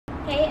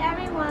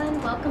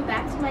everyone, welcome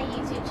back to my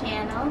YouTube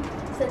channel.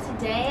 So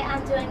today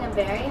I'm doing a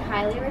very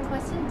highly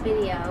requested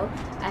video,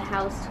 a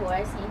house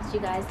tour, since you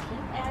guys keep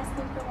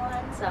asking for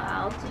one, so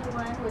I'll do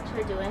one, which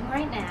we're doing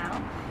right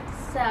now.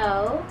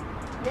 So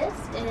this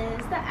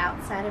is the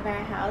outside of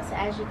our house.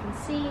 As you can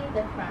see,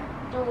 the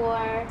front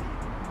door,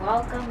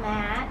 welcome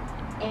mat,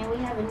 and we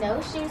have a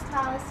no shoes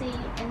policy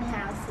in the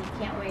house, so you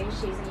can't wear your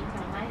shoes when you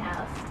come to my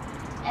house.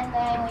 And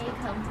then when you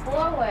come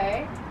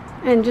forward,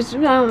 and just,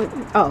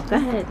 oh, go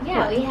ahead.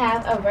 Yeah, we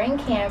have a Ring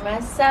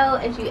camera, so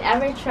if you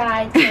ever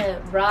try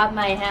to rob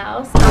my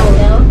house, I'll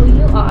know who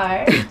you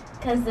are,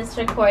 because this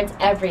records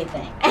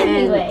everything.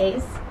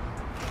 Anyways,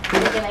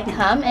 we're going to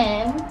come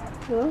in.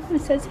 Oh,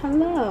 it says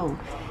hello.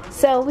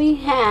 So we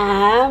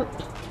have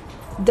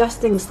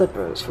dusting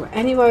slippers for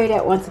anybody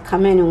that wants to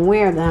come in and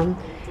wear them.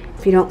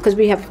 If you don't, because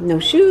we have no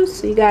shoes,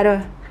 so you got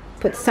to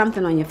put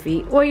something on your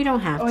feet, or you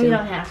don't have to. Or you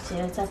don't have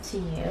to, it's up to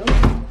you.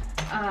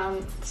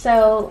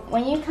 So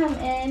when you come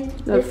in,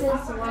 this is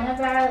one of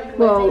our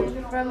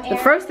living room areas. The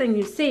first thing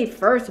you see,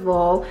 first of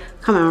all,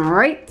 coming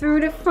right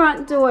through the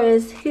front door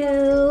is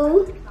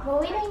who? Well,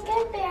 we didn't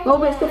get there Oh,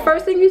 but it's the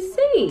first thing you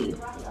see.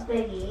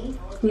 Biggie.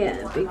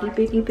 Yeah,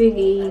 Biggie.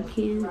 You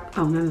can.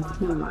 Oh,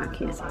 never mind. I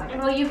can't say that.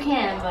 Well, you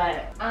can,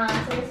 but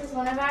so this is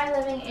one of our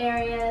living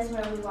areas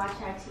where we watch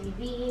our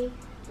TV.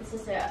 This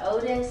is where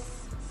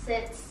Otis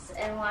sits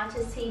and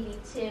watches TV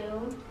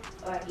too,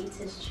 or eats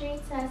his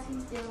treats as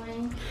he's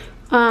doing.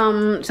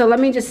 So let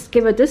me just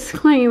give a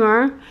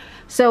disclaimer.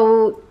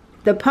 So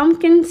the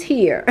pumpkins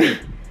here,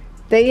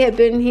 they have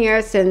been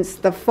here since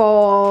the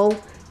fall,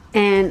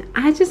 and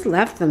I just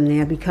left them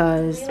there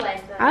because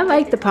I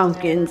like the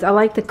pumpkins. I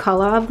like the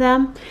color of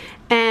them.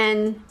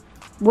 And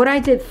what I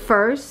did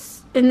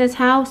first in this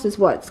house is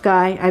what,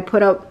 Sky? I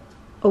put up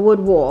a wood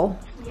wall.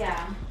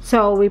 Yeah.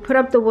 So we put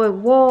up the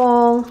wood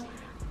wall.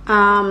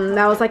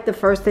 That was like the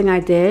first thing I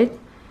did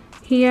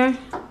here,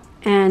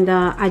 and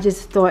I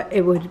just thought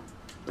it would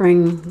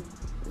bring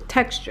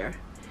texture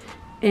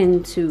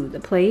into the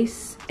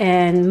place.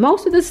 And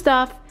most of the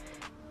stuff,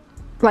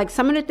 like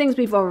some of the things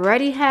we've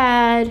already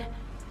had,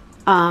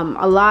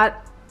 a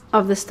lot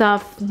of the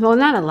stuff, well,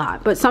 not a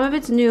lot, but some of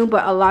it's new,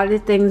 but a lot of the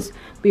things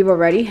we've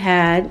already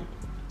had.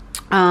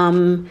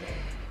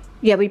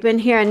 Yeah, we've been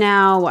here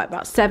now, what,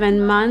 about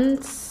 7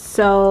 months?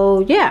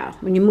 So yeah,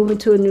 when you move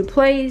into a new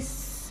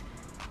place,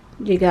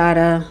 you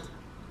gotta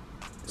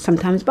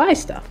sometimes buy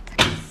stuff.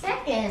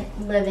 Second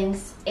living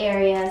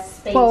area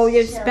space. Oh,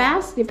 you're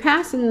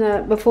passing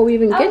the, before we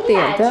even get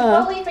there. Duh.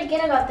 I totally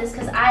forget about this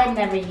because I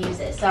never use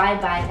it, so I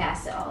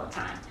bypass it all the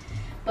time.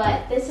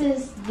 But this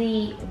is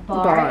the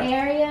bar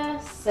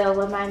area. So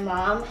when my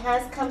mom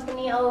has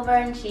company over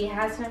and she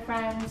has her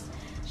friends,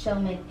 she'll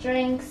make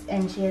drinks,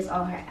 and she has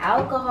all her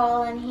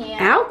alcohol in here.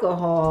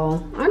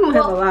 Alcohol? I don't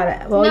have a lot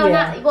of. Well, no,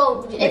 yeah.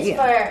 It's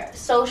for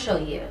social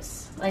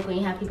use, like when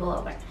you have people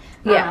over.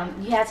 Yeah.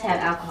 You have to have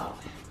alcohol.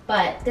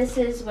 But this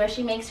is where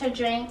she makes her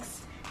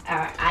drinks,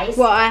 our ice.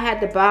 Well, I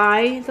had to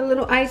buy the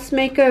little ice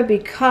maker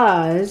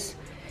because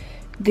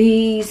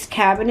these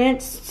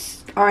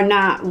cabinets are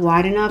not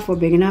wide enough or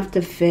big enough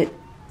to fit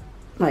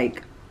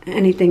like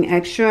anything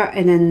extra.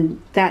 And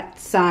then that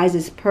size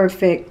is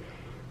perfect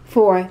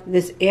for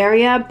this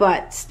area,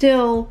 but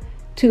still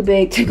too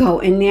big to go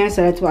in there,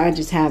 so that's why I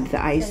just have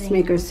the ice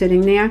maker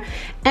sitting there.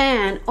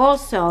 And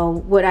also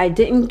what I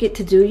didn't get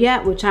to do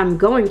yet, which I'm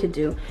going to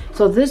do,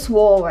 so this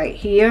wall right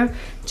here,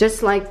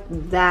 just like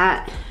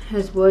that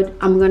has wood,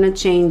 I'm gonna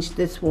change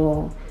this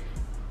wall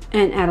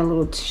and add a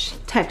little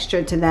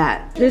texture to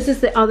that. This is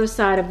the other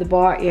side of the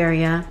bar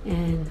area,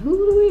 and who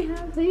do we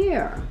have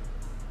there?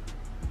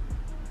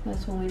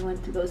 That's when we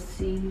went to go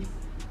see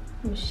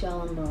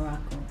Michelle and Barack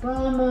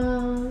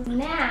Obama.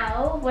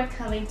 Now we're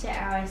coming to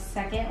our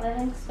second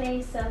living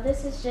space. So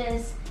this is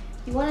just,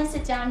 you want to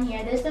sit down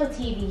here. There's no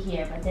TV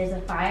here, but there's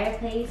a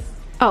fireplace.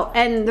 Oh,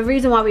 and the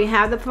reason why we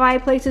have the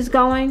fireplaces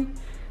going,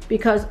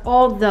 because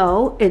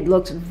although it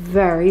looks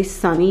very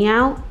sunny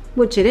out,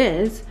 which it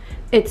is,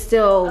 it's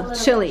still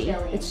chilly.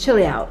 It's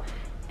chilly out.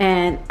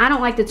 And I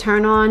don't like to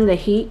turn on the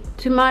heat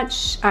too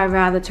much. I'd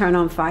rather turn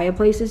on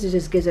fireplaces. It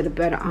just gives it a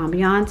better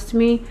ambiance to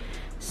me.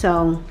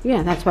 So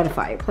yeah, that's why the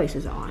fireplace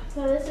is on.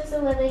 So this is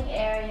the living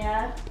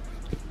area.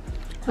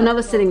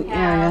 Another sitting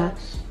area.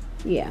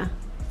 Yeah.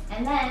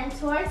 And then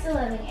towards the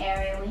living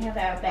area, we have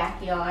our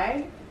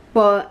backyard.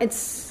 Well,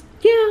 it's,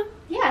 yeah.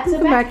 Yeah, it's a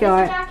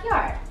backyard.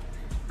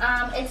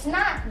 It's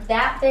not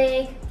that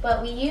big,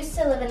 but we used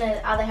to live in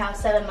another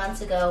house 7 months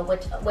ago,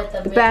 which with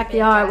the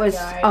backyard was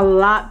a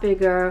lot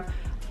bigger.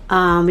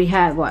 We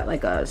had what,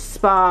 like a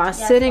spa,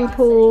 sitting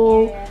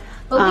pool.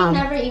 But we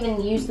never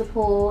even use the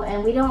pool,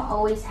 and we don't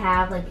always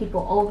have like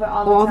people over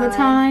all the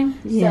time.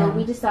 Yeah. So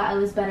we just thought it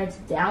was better to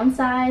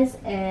downsize,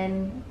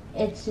 and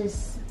it's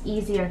just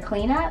easier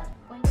cleanup.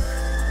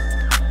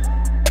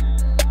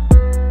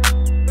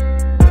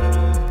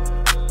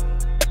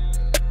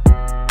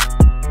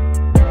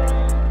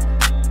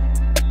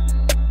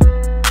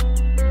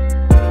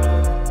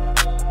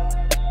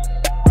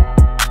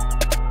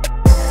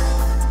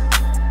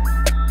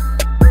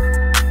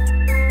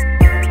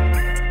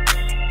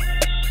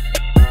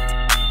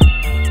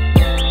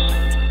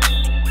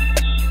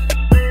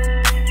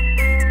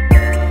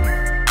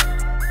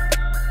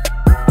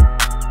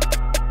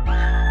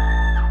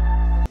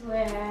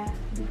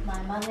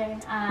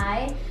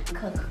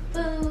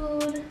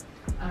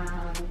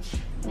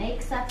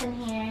 stuff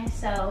in here,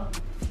 so.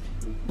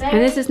 And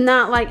this is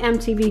not like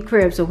MTV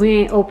Crib, so we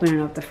ain't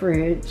opening up the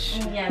fridge.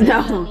 Yeah, we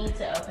don't need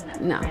to open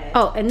up the fridge.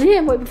 Oh, and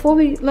then wait, before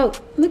we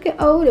look at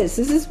Otis.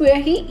 This is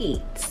where he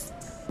eats.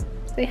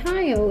 Say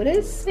hi,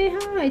 Otis. Say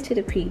hi to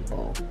the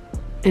people.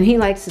 And he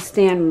likes to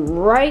stand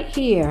right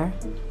here.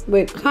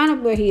 We're kind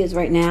of where he is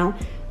right now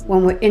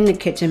when we're in the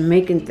kitchen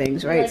making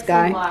things, right,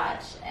 Sky? He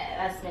likes to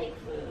watch us make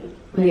food.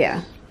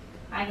 Yeah.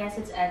 I guess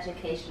it's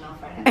educational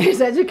for him.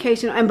 It's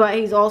educational, but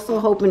he's also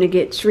hoping to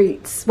get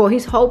treats. Well,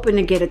 he's hoping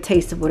to get a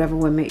taste of whatever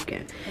we're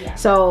making. Yeah.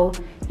 So,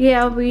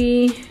 yeah,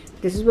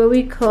 this is where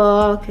we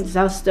cook. It's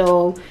our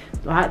stove.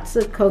 Lots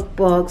of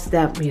cookbooks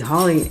that we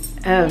hardly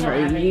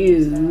ever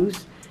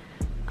use.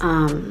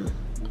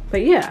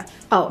 But yeah.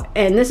 Oh,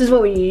 and this is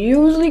where we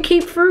usually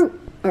keep fruit.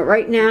 But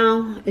right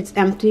now, it's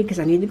empty because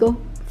I need to go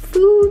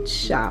food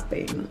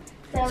shopping.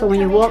 So when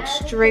you walk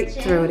straight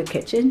through the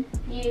kitchen,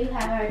 you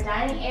have our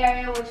dining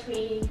area, which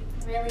we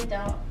really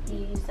don't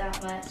use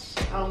that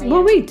much.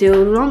 Well, we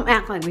do. Don't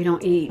act like we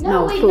don't eat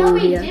no food. No,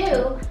 we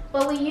do,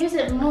 but we use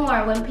it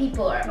more when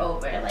people are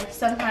over. Like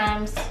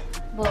sometimes,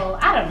 well,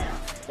 I don't know.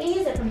 We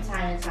use it from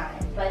time to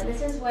time, but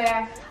this is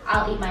where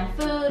I'll eat my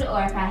food,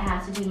 or if I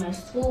have to do my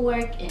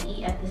schoolwork and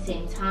eat at the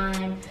same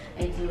time,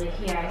 I do it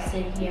here. I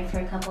sit here for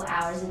a couple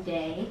hours a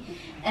day,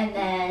 and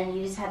then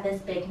you just have this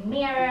big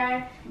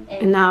mirror.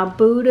 And now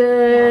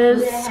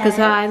Buddhas, because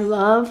I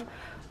love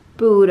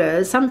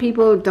Buddhas. Some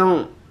people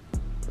don't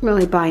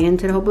really buy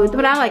into the whole Buddha,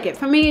 but I like it.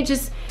 For me, it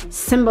just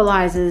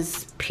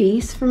symbolizes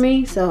peace for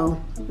me, so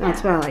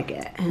that's why I like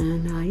it.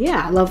 And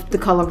yeah, I love the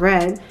color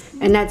red,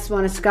 and that's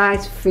one of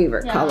Skai's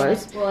favorite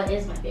colors. Well, it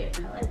is my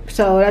favorite color.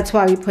 So that's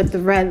why we put the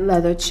red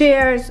leather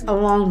chairs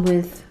along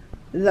with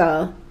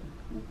the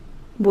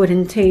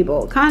wooden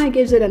table. Kind of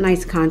gives it a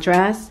nice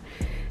contrast.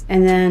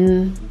 And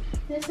then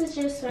this is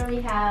just where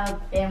we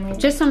have family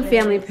just some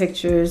family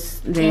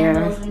pictures there.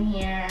 Candles in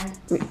here.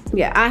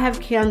 Yeah, I have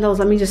candles.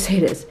 Let me just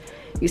say this.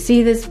 You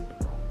see this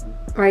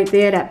right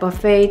there, that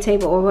buffet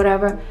table or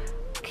whatever?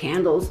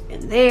 Candles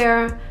in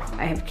there.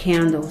 I have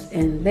candles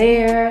in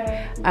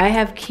there. I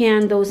have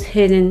candles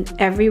hidden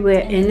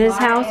everywhere in this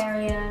house.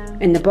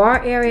 In the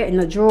bar area, in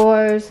the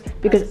drawers,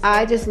 because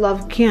I just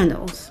love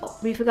candles.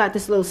 We forgot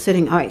this little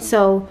sitting. All right,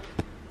 so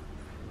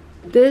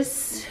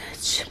this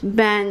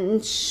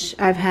bench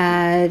I've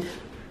had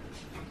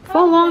for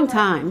a long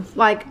time.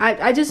 Like,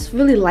 I just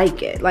really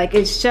like it. Like,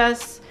 it's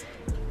just,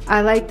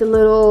 I like the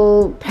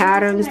little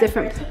patterns,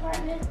 different.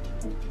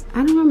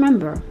 I don't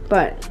remember,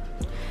 but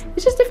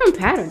it's just different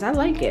patterns. I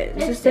like it.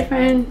 It's just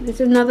different. It's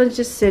another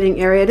just sitting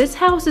area. This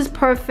house is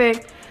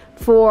perfect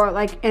for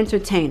like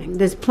entertaining.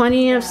 There's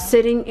plenty of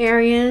sitting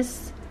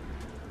areas.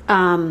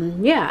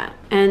 Yeah,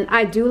 and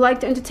I do like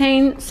to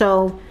entertain,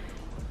 so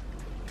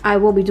I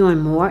will be doing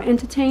more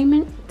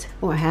entertainment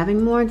or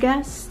having more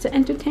guests to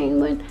entertain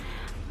with.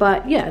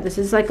 But yeah, this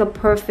is like a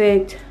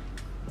perfect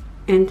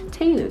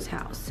entertainer's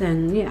house.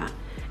 And yeah,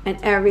 and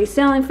every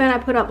ceiling fan I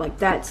put up, like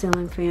that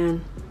ceiling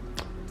fan,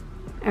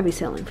 every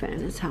ceiling fan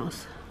in this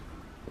house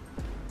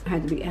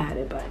had to be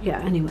added. But yeah,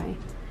 anyway.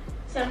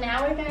 So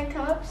now we're gonna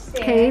come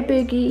upstairs. Okay,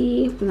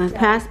 Biggie. We're gonna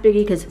pass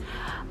Biggie because,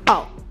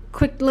 oh,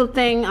 quick little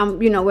thing.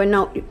 You know,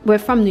 we're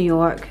from New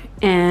York,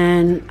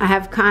 and I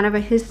have kind of a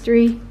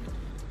history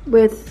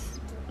with,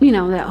 you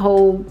know, that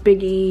whole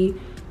Biggie.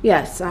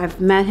 Yes,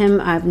 I've met him.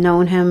 I've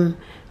known him.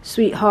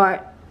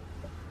 Sweetheart,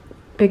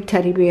 big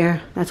teddy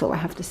bear. That's all I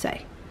have to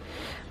say.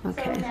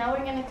 Okay. So now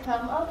we're gonna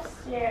come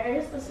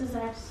upstairs. This is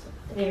our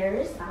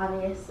stairs,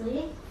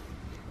 obviously.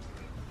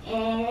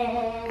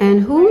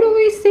 And who do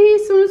we see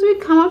as soon as we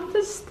come up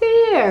the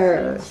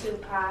stairs?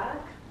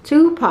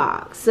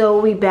 Tupac.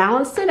 So we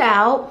balanced it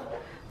out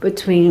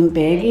between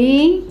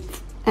Biggie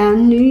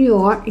and New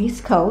York,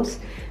 East Coast,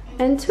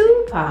 and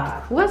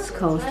Tupac, West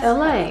Coast,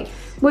 LA,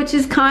 which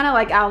is kind of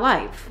like our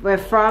life. We're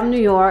from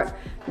New York,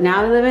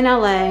 now we live in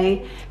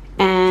LA,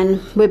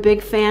 and we're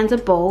big fans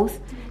of both.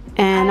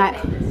 And I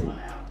picked this one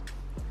out.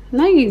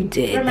 No, you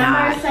did. Remember,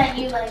 I sent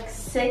you like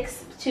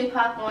 6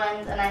 Tupac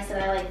ones, and I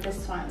said I like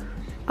this one.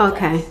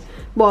 Okay.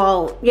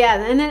 Well, yeah,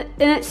 and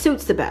it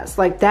suits the best.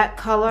 Like that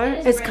color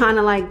is kind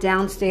of like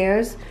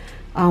downstairs.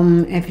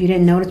 If you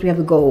didn't notice, we have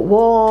a gold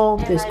wall.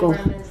 This gold.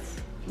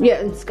 Yeah,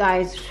 and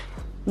Skai's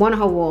one of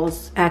her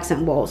walls,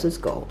 accent walls, is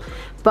gold.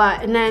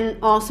 But and then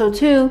also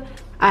too,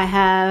 I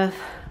have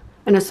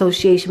an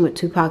association with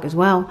Tupac as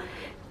well.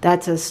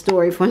 That's a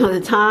story for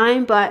another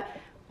time. But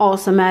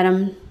also met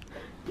him,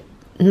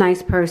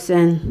 nice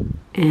person,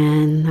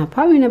 and I'll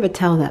probably never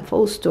tell that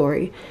full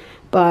story.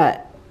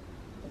 But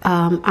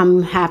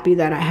I'm happy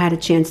that I had a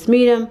chance to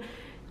meet him.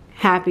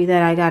 Happy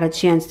that I got a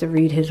chance to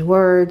read his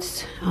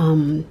words.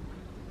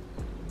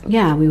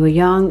 Yeah, we were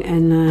young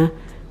and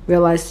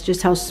realized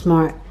just how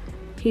smart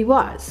he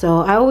was.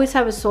 So I always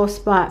have a soft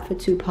spot for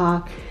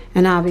Tupac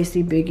and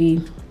obviously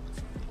Biggie,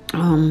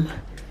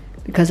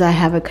 because I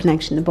have a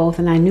connection to both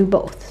and I knew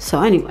both.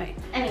 So anyway.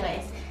 Anyways.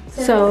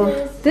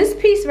 So this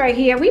piece right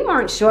here, we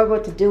weren't sure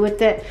what to do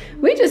with it.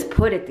 We just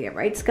put it there,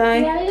 right,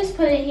 Skai? Yeah, we just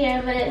put it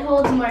here, but it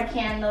holds more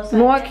candles.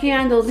 More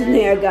candles in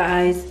there,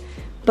 guys.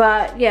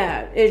 But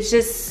yeah, it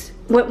just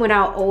went with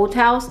our old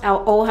house.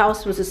 Our old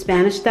house was a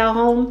Spanish style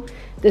home.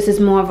 This is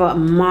more of a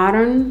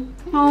modern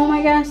home,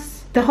 I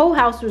guess. The whole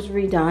house was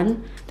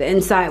redone. The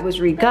inside was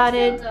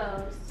regutted. It still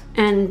goes.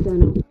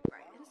 And it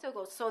still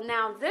goes. So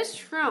now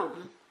this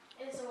room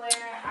Is where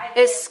I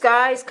is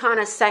Sky's kind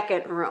of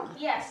second room.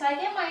 Yeah, so I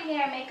get my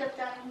hair and makeup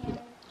done here.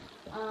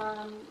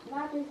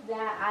 Not just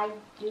that, I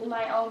do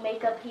my own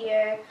makeup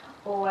here,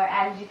 or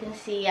as you can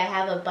see, I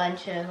have a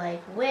bunch of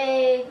like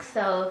wigs,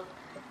 so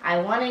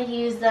I want to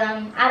use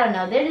them. I don't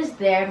know, they're just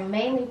there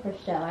mainly for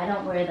show. I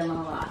don't wear them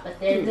a lot, but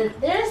they're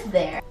just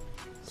there.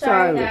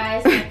 Sorry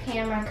guys, my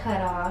camera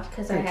cut off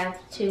because I have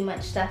too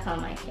much stuff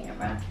on my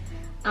camera.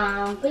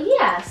 But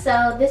yeah,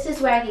 so this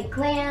is where I get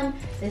glam.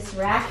 This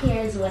rack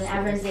here is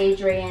whenever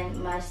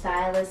Zadrian, my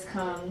stylist,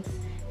 comes,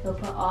 he'll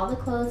put all the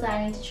clothes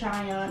I need to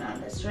try on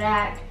this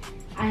rack.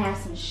 I have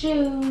some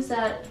shoes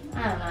that,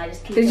 I don't know, I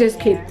just keep them just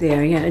there. keep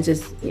there, yeah, it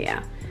just,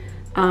 yeah.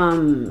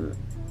 And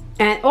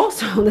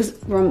also, this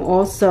room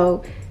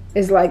also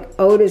is like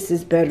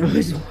Otis's bedroom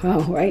as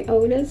well, right,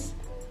 Otis?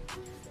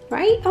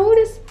 Right,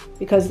 Otis?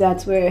 Because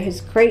that's where his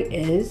crate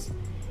is,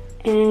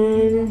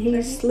 and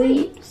he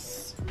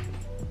sleeps.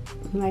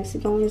 He likes to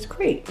go in his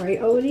crate, right,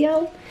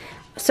 Odio?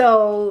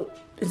 So,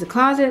 is the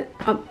closet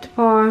up to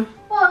par?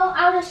 Well,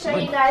 I'll just show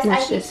you guys. I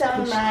Let's keep just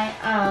some of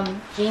my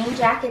jean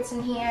jackets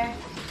in here.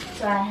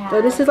 So I have.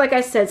 So this is, like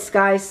I said,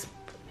 Sky's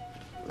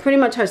pretty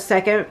much her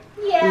second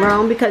Yeah.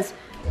 room, because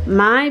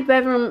my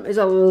bedroom is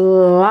a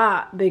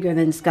lot bigger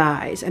than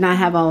Sky's, and I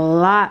have a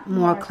lot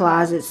more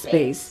closet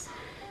space.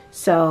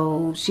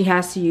 So she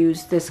has to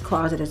use this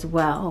closet as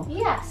well.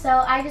 Yeah,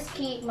 so I just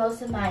keep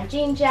most of my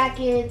jean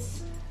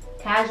jackets,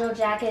 casual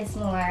jackets,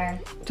 more.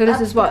 So this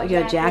is what, upscale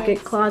your jacket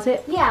jackets.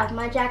 closet? Yeah,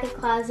 my jacket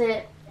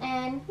closet.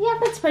 And yeah,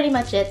 that's pretty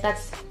much it.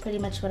 That's pretty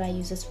much what I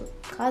use this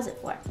closet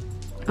for.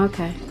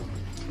 Okay.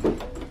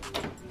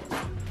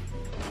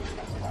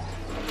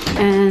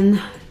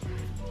 And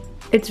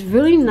it's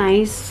really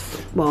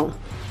nice. Well,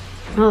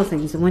 another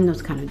thing is the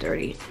window's kind of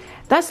dirty.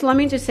 Let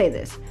me just say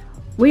this.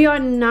 We are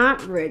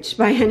not rich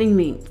by any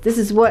means. This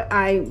is what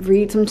I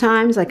read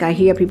sometimes. Like, I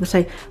hear people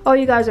say, oh,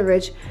 you guys are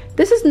rich.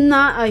 This is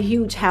not a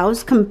huge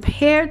house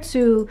compared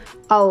to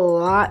a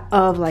lot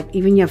of, like,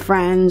 even your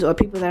friends or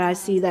people that I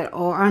see that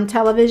are on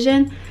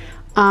television.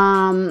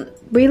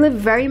 We live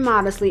very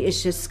modestly.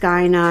 It's just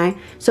Sky and I.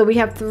 So we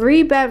have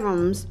 3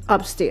 bedrooms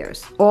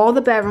upstairs. All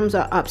the bedrooms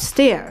are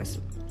upstairs.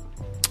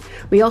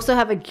 We also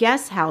have a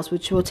guest house,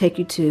 which we'll take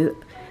you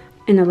to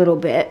in a little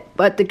bit.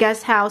 But the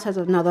guest house has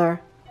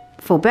another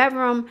full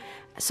bedroom.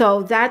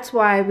 So that's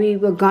why we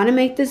were gonna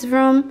make this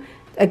room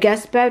a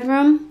guest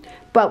bedroom,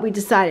 but we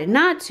decided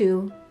not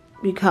to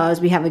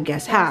because we have a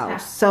guest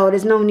house. So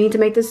there's no need to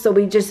make this. So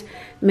we just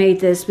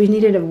made this. We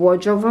needed a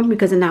wardrobe room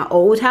because in our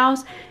old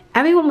house,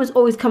 everyone was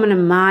always coming to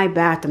my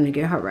bathroom to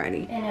get her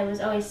ready. And it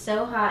was always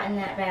so hot in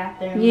that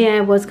bathroom.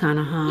 Yeah, it was kind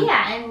of hot.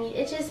 Yeah, and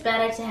it's just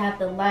better to have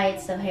the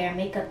lights, so hair and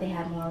makeup, they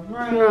have more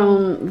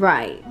room.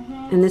 Right.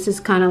 And this is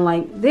kind of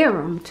like their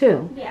room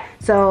too. Yeah.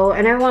 So,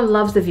 and everyone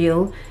loves the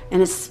view,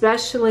 and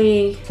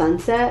especially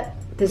sunset.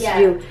 This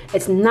view,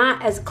 it's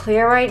not as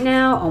clear right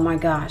now. Oh my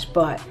gosh,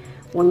 but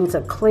when it's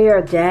a clear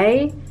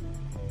day,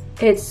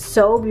 it's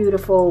so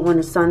beautiful when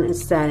the sun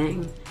is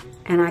setting.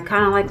 And I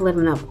kind of like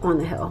living up on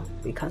the hill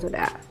because of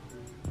that.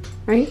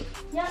 Right?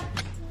 Yep.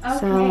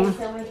 Okay,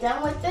 so we're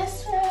done with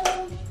this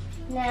room.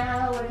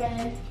 Now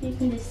you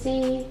can just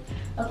see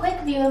a quick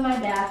view of my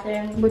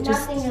bathroom. Which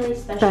Nothing is really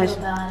special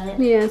about it.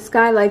 Yeah,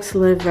 Sky likes to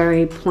live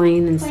very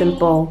plain and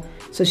simple,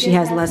 so she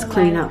has less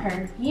cleanup.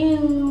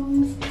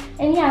 Perfumes.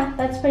 And yeah,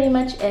 that's pretty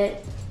much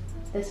it.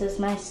 This is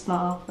my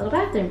small little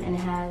bathroom, and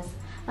it has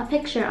a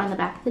picture on the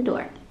back of the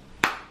door.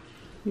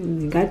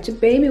 You got your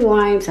baby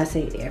wipes. I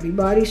say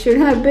everybody should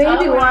have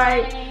baby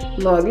wipes.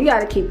 Look, you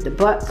gotta keep the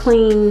butt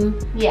clean.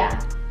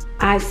 Yeah.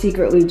 I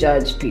secretly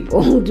judge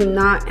people who do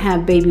not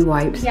have baby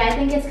wipes. Yeah, I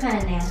think it's kind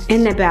of nasty.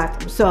 In their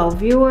bathroom. So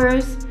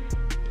viewers,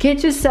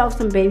 get yourself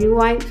some baby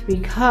wipes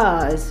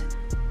because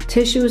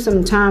tissue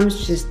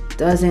sometimes just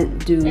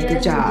doesn't do the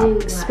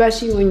job.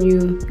 Especially when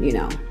you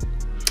know,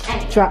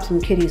 drop some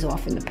kitties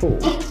off in the pool.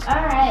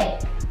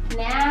 Alright,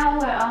 now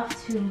we're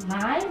off to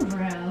my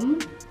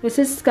room. This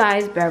is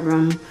Sky's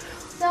bedroom.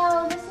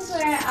 So this is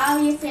where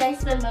obviously I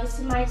spend most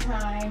of my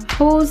time.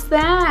 Who's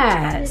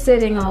that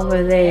sitting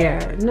over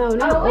there? No,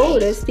 not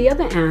Otis, the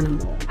other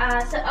animal.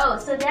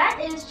 So that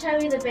is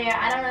Chubby the bear.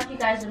 I don't know if you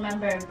guys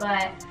remember,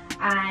 but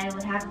I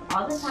would have him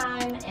all the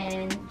time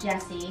and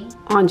Jesse.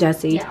 On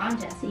Jesse. Yeah, on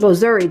Jesse. Well,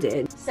 Zuri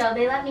did. So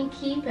they let me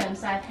keep him,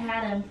 so I've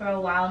had him for a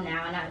while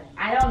now, and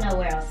I don't know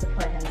where else to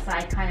put him, so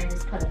I kind of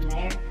just put him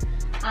there.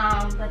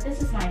 But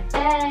this is my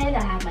bed.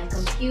 I have my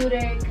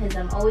computer because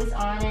I'm always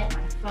on it,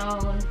 my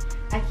phone.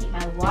 I keep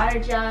my water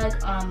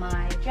jug on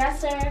my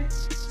dresser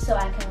so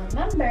I can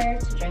remember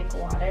to drink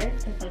water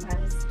because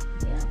sometimes,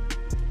 you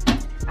know,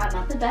 I'm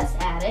not the best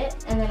at it.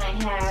 And then I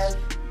have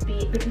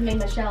Becoming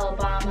Michelle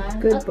Obama.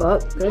 Good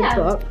book. Good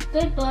book.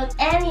 Good book.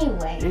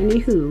 Anyway.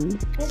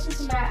 Anywho. This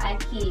is where I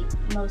keep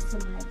most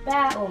of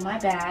my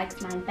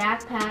bags, my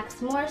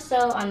backpacks, more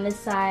so on this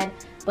side.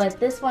 But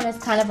this one is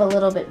kind of a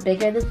little bit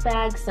bigger, this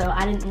bag, so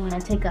I didn't want to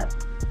take up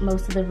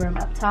most of the room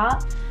up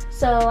top.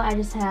 So I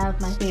just have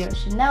my favorite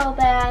Chanel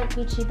bag,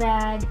 Gucci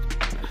bag.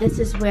 This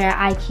is where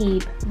I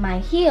keep my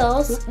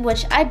heels,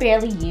 which I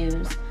barely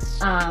use.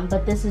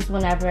 But this is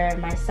whenever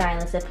my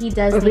stylist, if he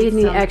does need we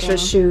need something, extra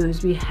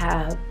shoes, we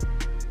have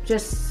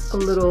just a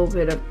little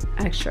bit of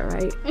extra,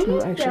 right?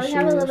 Yeah, we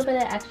have a little bit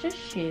of extra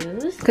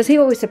shoes. Because he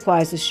always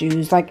supplies the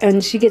shoes,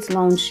 and she gets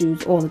loan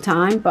shoes all the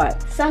time,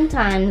 but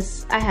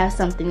sometimes I have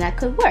something that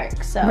could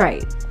work, so.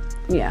 Right,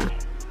 yeah.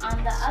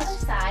 On the other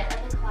side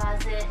of the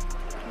closet,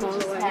 we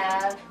just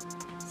have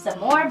some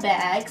more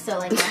bags, so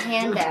like my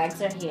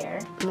handbags are here.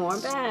 More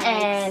bags.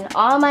 And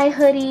all my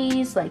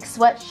hoodies, like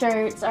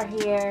sweatshirts are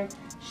here,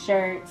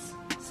 shirts,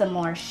 some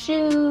more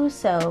shoes,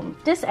 so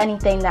just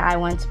anything that I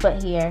want to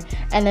put here.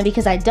 And then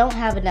because I don't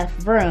have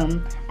enough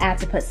room, I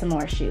have to put some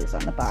more shoes on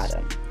the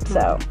bottom.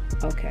 So,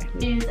 okay.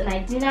 Shoes, and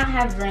I do not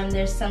have room.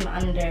 There's some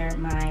under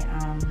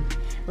my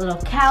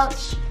little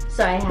couch.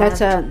 So I have.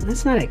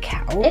 That's not a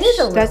couch. It is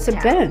a little That's couch.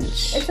 a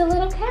bench. It's a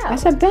little couch.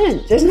 That's a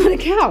bench. It's not a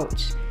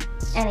couch.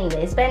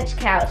 Anyways, bench,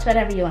 couch,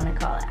 whatever you want to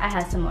call it. I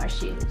have some more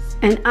shoes.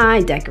 And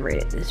I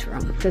decorated this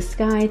room. Because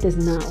Sky does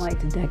not like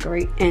to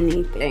decorate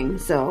anything,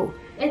 so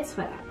it's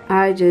whatever.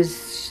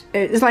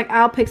 it's like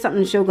I'll pick something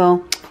and she'll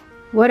go,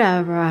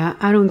 whatever,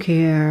 I don't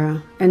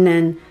care. And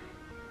then,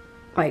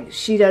 like,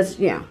 she does,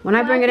 yeah. When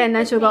I bring it in,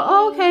 then she'll go,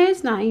 oh, okay,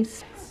 it's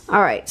nice.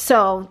 All right,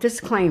 so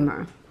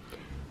disclaimer.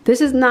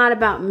 This is not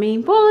about me.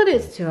 Well, it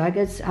is too. I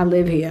guess I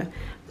live here.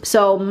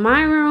 So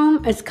my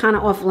room is kind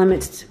of off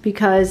limits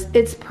because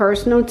it's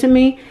personal to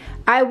me.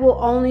 I will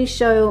only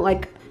show,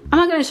 like, I'm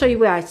not going to show you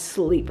where I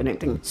sleep and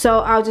everything. So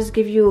I'll just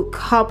give you a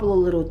couple of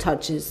little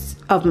touches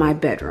of my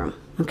bedroom,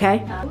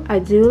 okay? I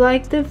do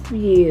like the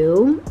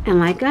view. And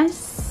like I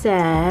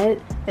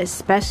said,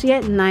 especially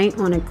at night,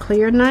 on a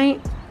clear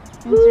night,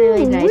 it's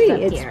really nice up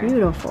it's here.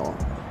 Beautiful.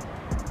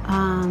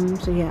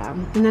 So yeah.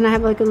 And then I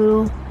have like a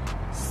little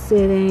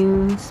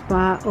sitting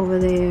spot over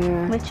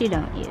there. Which you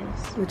don't use.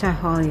 Which I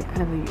hardly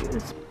ever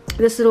use.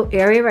 This little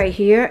area right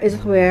here is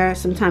where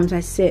sometimes I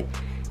sit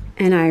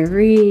and I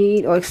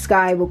read, or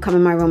Sky will come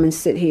in my room and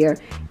sit here,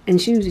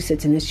 and she usually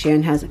sits in this chair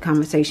and has a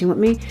conversation with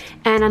me.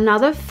 And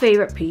another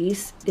favorite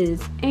piece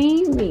is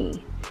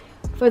Amy.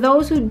 For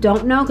those who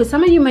don't know, because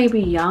some of you may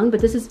be young, but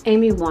this is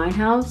Amy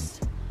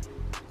Winehouse.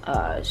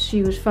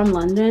 She was from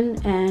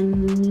London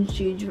and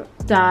she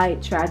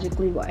died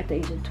tragically, at the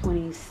age of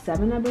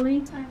 27, I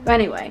believe. But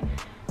anyway,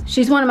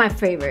 she's one of my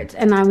favorites,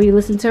 and we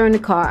listen to her in the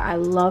car. I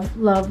love,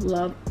 love,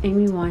 love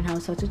Amy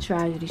Winehouse. Such a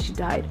tragedy. She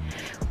died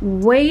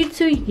way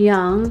too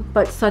young,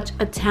 but such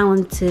a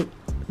talented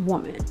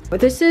woman. But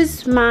this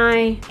is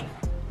my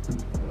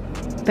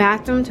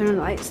bathroom, turn on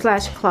the light,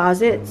 /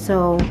 closet.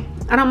 So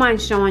I don't mind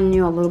showing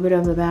you a little bit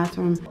of the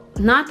bathroom.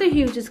 Not the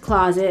hugest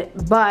closet,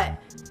 but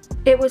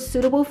it was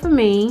suitable for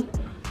me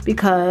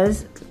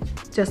because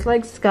just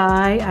like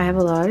Sky, I have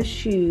a lot of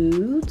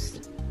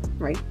shoes,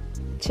 right,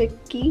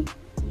 Chicky?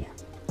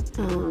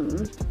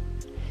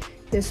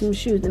 There's some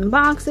shoes in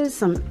boxes,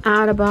 some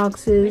out of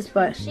boxes,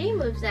 but when she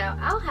moves out,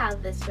 I'll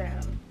have this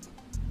room.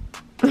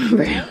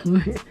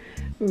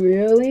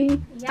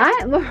 Really?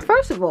 Yeah. Well,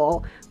 first of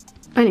all,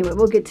 anyway,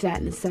 we'll get to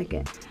that in a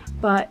second.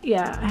 But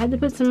yeah, I had to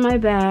put some of my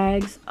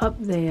bags up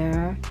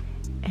there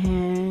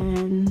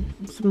and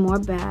some more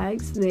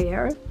bags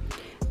there.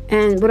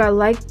 And what I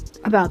like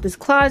about this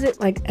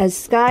closet, like as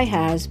Sky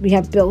has, we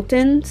have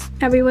built-ins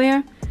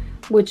everywhere,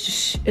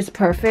 which is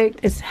perfect.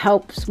 It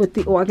helps with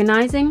the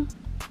organizing.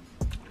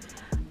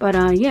 But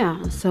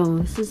yeah, so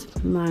this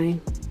is my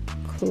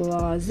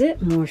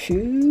closet. More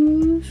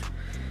shoes.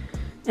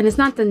 And it's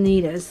not the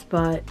neatest,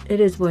 but it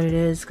is what it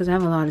is because I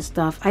have a lot of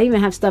stuff. I even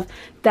have stuff,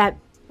 that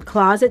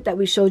closet that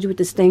we showed you with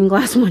the stained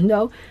glass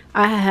window,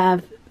 I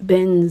have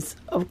bins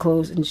of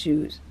clothes and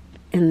shoes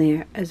in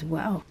there as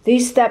well.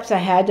 These steps, I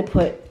had to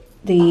put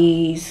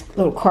these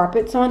little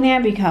carpets on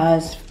there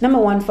because, number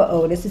one, for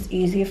Otis, it's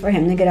easier for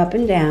him to get up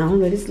and down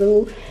with his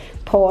little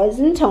paws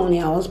and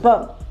toenails.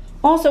 But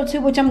also, too,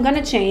 which I'm going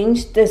to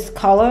change this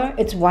color.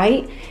 It's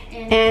white,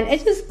 and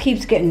it just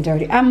keeps getting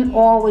dirty. I'm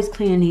always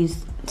cleaning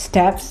these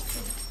steps.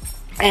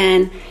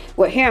 And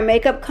with hair and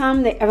makeup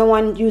come,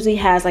 everyone usually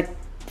has like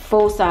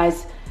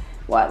full-size,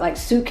 like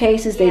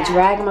suitcases. They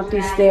drag them up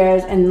these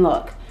stairs, and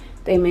look,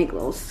 they make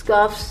little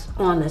scuffs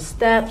on the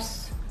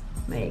steps,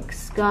 make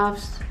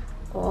scuffs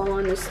all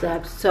on the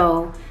steps.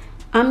 So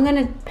I'm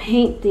gonna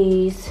paint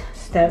these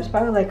steps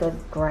probably like a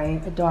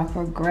gray, a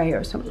darker gray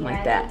or something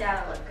like that.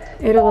 That'll look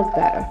good. It'll look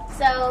better.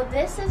 So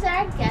this is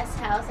our guest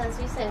house. As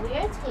we said, we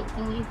are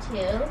taking you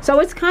to. So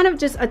it's kind of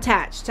just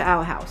attached to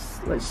our house.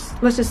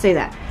 Let's just say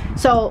that.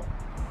 So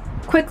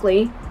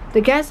quickly,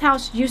 the guest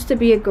house used to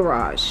be a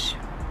garage.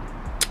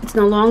 It's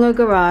no longer a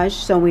garage,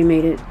 so we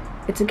made it.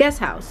 It's a guest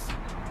house,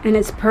 and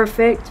it's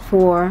perfect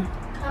for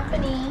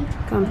company.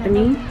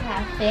 Company. We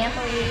have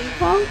family.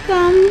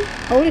 Welcome.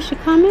 Oh, is she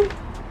coming?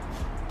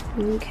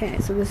 Okay,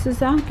 so this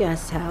is our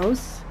guest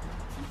house.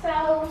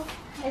 So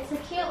it's a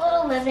cute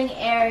little living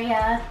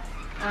area.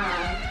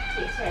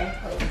 Featuring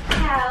a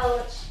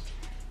couch,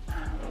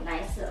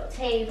 nice little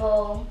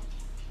table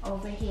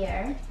over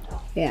here.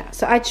 Yeah,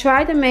 so I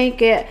tried to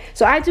make it,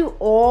 so I do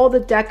all the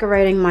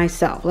decorating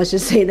myself. Let's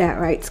just say that,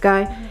 right,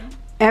 Sky? Mm-hmm.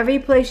 Every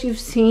place you've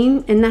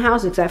seen in the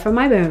house, except for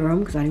my bedroom,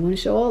 because I didn't want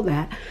to show all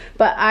that.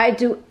 But I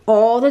do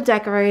all the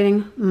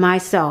decorating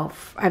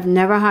myself. I've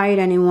never hired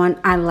anyone.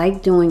 I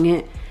like doing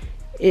it.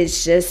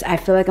 It's just, I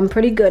feel like I'm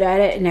pretty good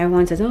at it. And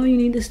everyone says, oh, you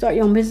need to start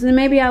your own business. And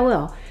maybe I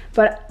will.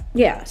 But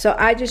yeah, so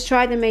I just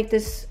tried to make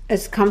this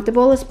as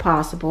comfortable as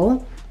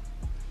possible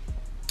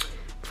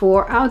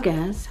for our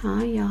guests.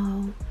 Hi,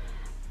 y'all.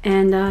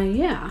 And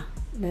yeah,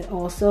 that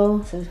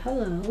also says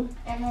hello.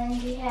 And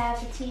then we have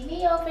the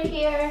TV over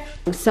here.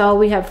 So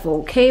we have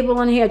full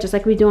cable in here, just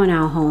like we do in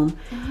our home.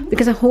 Mm-hmm.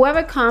 Because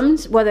whoever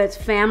comes, whether it's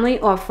family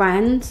or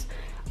friends,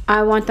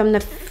 I want them to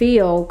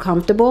feel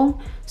comfortable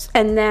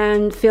and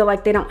then feel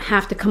like they don't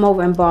have to come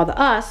over and bother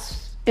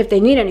us if they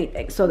need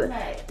anything. So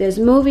there's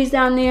movies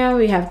down there,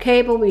 we have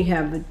cable, we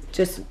have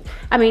just,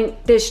 I mean,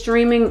 there's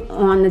streaming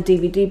on the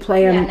DVD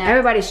player. Yeah,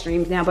 everybody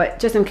streams now, but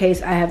just in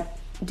case, I have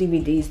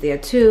DVDs there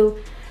too.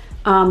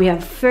 We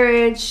have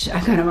fridge.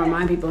 I gotta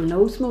remind people,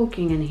 no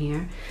smoking in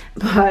here.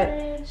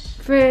 But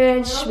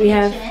fridge. We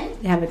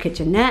have a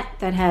kitchenette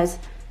that has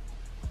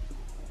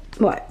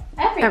what?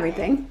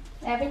 Everything.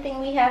 Everything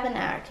we have in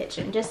our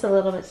kitchen, just a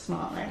little bit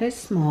smaller. It's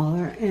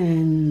smaller,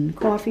 and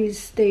coffee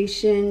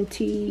station,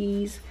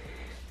 teas,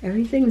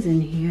 everything's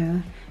in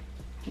here.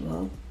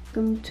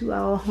 Welcome to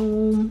our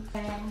home.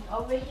 And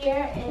over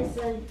here is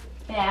a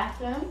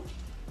bathroom,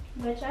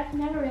 which I've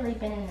never really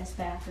been in this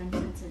bathroom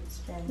since it's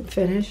been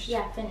finished.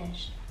 Yeah,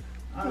 finished.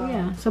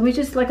 Yeah, so we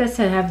just, like I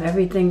said, have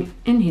everything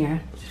in here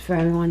just for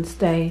everyone to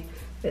stay.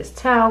 There's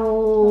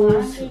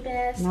towels,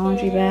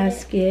 laundry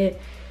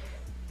basket,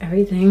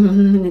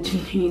 everything that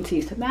you need to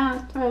use the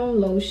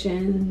bathroom,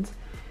 lotions.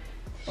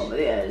 Over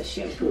there,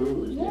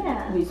 shampoos,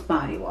 and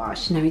body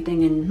wash and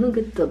everything. And look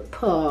at the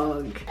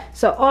pug.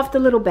 So off the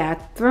little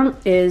bathroom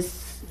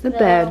is the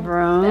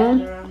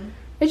bedroom.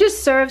 It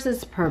just serves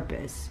its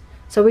purpose.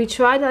 So we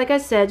tried, like I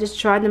said, just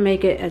tried to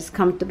make it as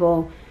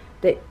comfortable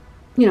that,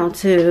 living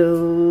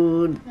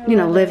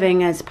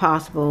as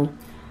possible.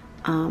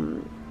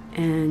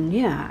 And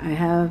yeah, I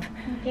have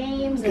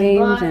games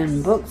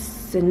and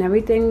books and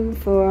everything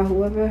for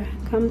whoever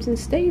comes and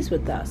stays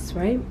with us,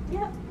 right?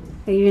 Yep.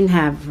 They even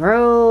have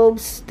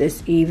robes.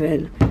 There's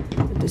even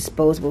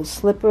disposable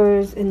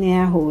slippers in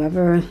there.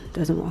 Whoever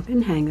doesn't walk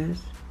in hangers,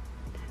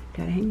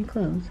 gotta hang your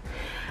clothes.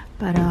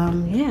 But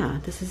yeah,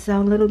 this is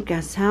our little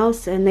guest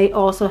house, and they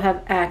also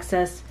have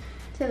access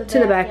to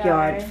the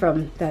backyard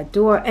from that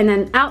door. And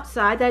then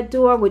outside that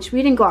door, which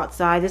we didn't go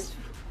outside, it's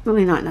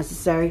really not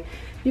necessary.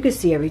 You can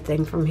see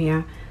everything from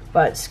here.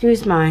 But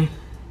excuse my,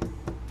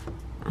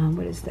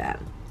 what is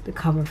that? The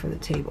cover for the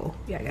table.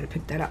 Yeah, I gotta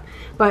pick that up.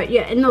 But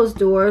yeah, in those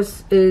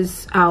doors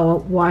is our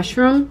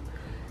washroom.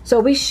 So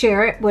we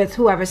share it with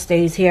whoever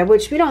stays here,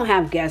 which we don't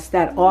have guests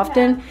that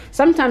often.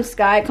 Sometimes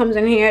Sky comes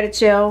in here to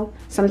chill.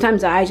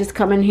 Sometimes I just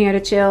come in here to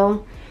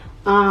chill.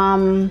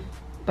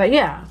 But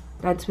yeah,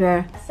 that's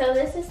where. So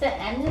this is the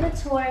end of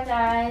the tour,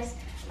 guys.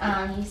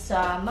 You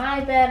saw my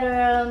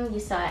bedroom. You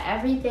saw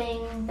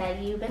everything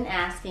that you've been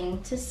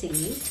asking to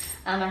see.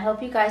 I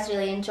hope you guys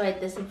really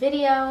enjoyed this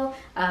video.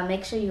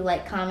 Make sure you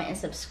like, comment, and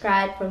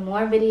subscribe for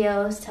more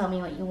videos. Tell me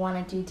what you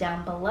want to do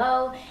down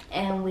below,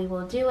 and we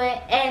will do it.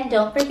 And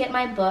don't forget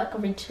my book,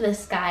 Reach for the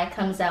Sky,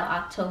 comes out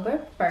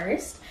October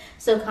 1st.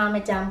 So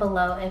comment down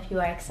below if you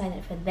are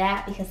excited for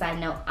that, because I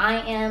know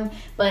I am.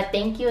 But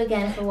thank you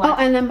again for watching.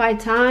 Oh, and then by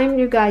the time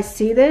you guys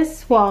see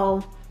this,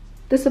 well,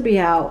 this will be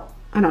out,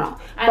 I don't know.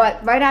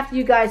 But right after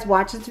you guys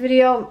watch this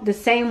video, the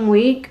same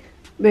week,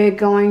 we're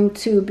going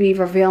to be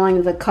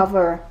revealing the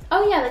cover.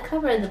 Oh yeah, the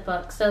cover of the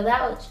book. So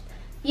that was,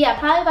 yeah,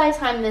 probably by the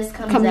time this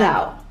comes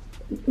out.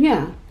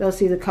 Yeah, they'll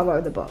see the cover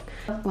of the book.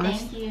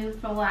 Thank you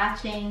for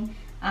watching.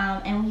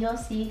 And we'll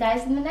see you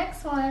guys in the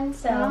next one.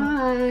 So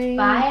bye.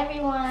 Bye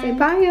everyone. Say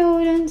bye,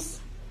 Odins.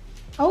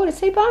 Odins,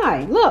 say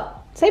bye. Look,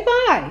 say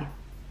bye.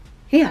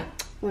 Here,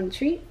 want a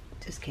treat?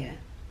 Just kidding.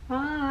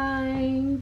 Bye.